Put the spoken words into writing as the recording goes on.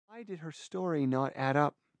Why did her story not add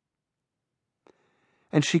up?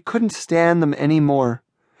 And she couldn't stand them any more.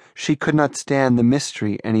 She could not stand the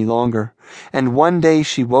mystery any longer. And one day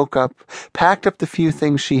she woke up, packed up the few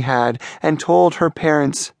things she had, and told her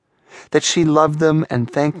parents that she loved them and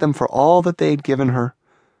thanked them for all that they had given her,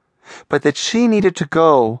 but that she needed to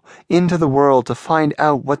go into the world to find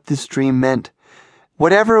out what this dream meant.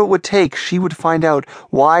 Whatever it would take, she would find out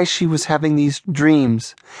why she was having these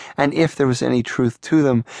dreams, and if there was any truth to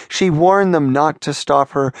them. She warned them not to stop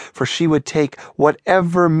her, for she would take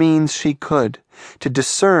whatever means she could to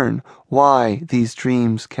discern why these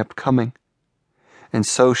dreams kept coming. And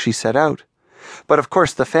so she set out. But of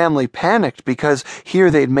course the family panicked, because here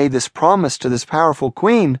they'd made this promise to this powerful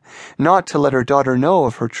queen not to let her daughter know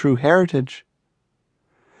of her true heritage.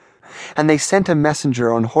 And they sent a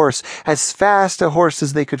messenger on horse, as fast a horse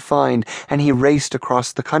as they could find, and he raced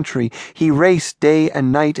across the country. He raced day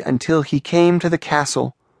and night until he came to the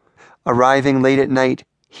castle. Arriving late at night,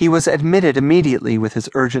 he was admitted immediately with his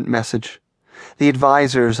urgent message. The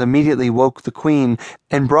advisers immediately woke the queen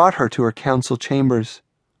and brought her to her council chambers.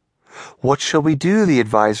 "What shall we do?" the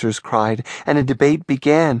advisers cried, and a debate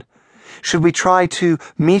began. Should we try to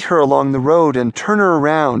meet her along the road and turn her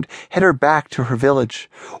around, head her back to her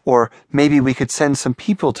village? Or maybe we could send some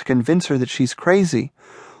people to convince her that she's crazy.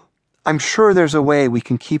 I'm sure there's a way we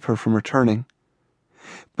can keep her from returning.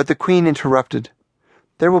 But the queen interrupted.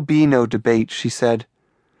 "There will be no debate," she said.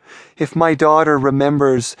 "If my daughter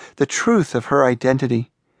remembers the truth of her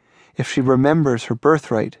identity, if she remembers her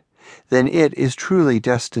birthright, then it is truly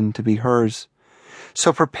destined to be hers.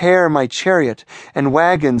 So prepare my chariot and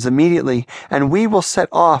wagons immediately, and we will set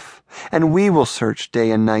off, and we will search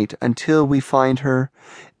day and night until we find her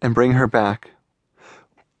and bring her back.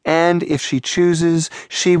 And if she chooses,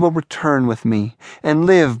 she will return with me and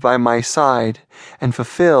live by my side and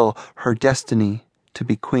fulfill her destiny to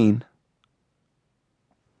be queen."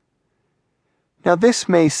 Now this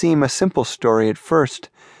may seem a simple story at first,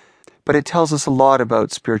 but it tells us a lot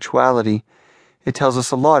about spirituality. It tells us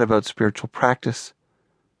a lot about spiritual practice.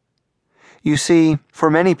 You see, for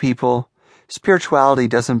many people, spirituality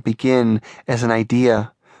doesn't begin as an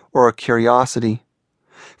idea or a curiosity.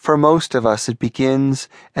 For most of us, it begins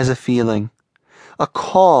as a feeling, a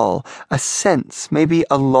call, a sense, maybe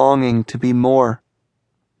a longing to be more.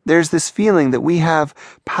 There's this feeling that we have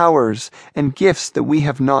powers and gifts that we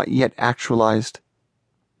have not yet actualized,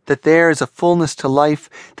 that there is a fullness to life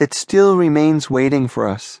that still remains waiting for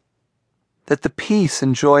us, that the peace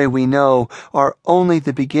and joy we know are only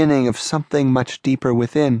the beginning of something much deeper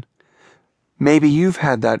within. Maybe you've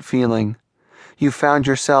had that feeling. You found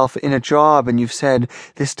yourself in a job and you've said,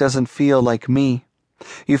 "This doesn't feel like me."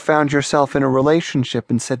 You found yourself in a relationship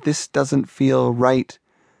and said, "This doesn't feel right."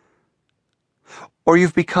 Or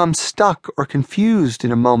you've become stuck or confused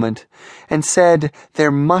in a moment and said,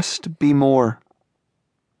 "There must be more."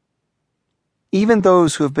 Even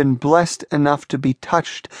those who have been blessed enough to be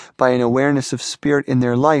touched by an awareness of spirit in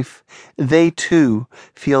their life, they too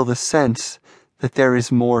feel the sense that there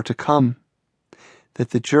is more to come,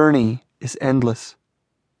 that the journey is endless.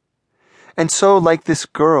 And so, like this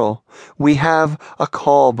girl, we have a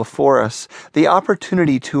call before us, the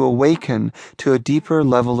opportunity to awaken to a deeper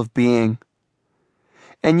level of being.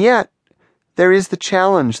 And yet, there is the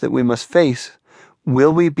challenge that we must face.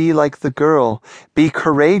 Will we be like the girl, be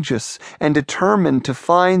courageous and determined to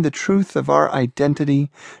find the truth of our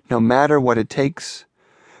identity, no matter what it takes?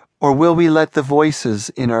 Or will we let the voices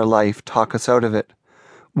in our life talk us out of it?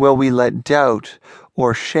 Will we let doubt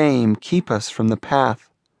or shame keep us from the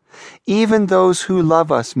path? Even those who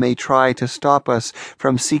love us may try to stop us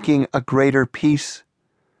from seeking a greater peace,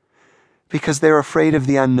 because they're afraid of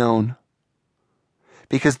the unknown,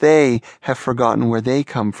 because they have forgotten where they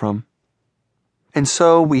come from. And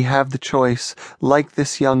so we have the choice, like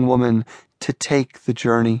this young woman, to take the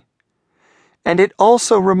journey. And it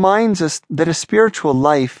also reminds us that a spiritual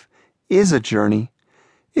life is a journey.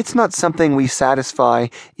 It's not something we satisfy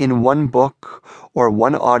in one book or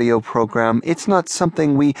one audio program. It's not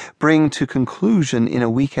something we bring to conclusion in a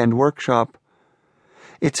weekend workshop.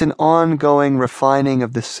 It's an ongoing refining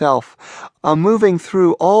of the self, a moving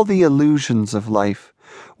through all the illusions of life,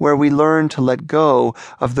 where we learn to let go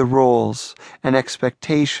of the roles and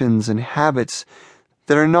expectations and habits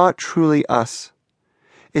that are not truly us.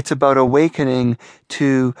 It's about awakening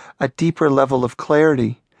to a deeper level of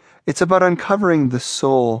clarity. It's about uncovering the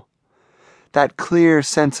soul, that clear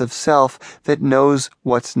sense of self that knows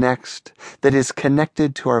what's next, that is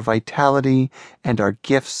connected to our vitality and our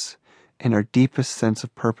gifts and our deepest sense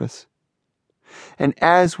of purpose. And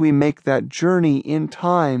as we make that journey in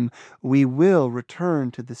time, we will return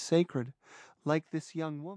to the sacred, like this young woman.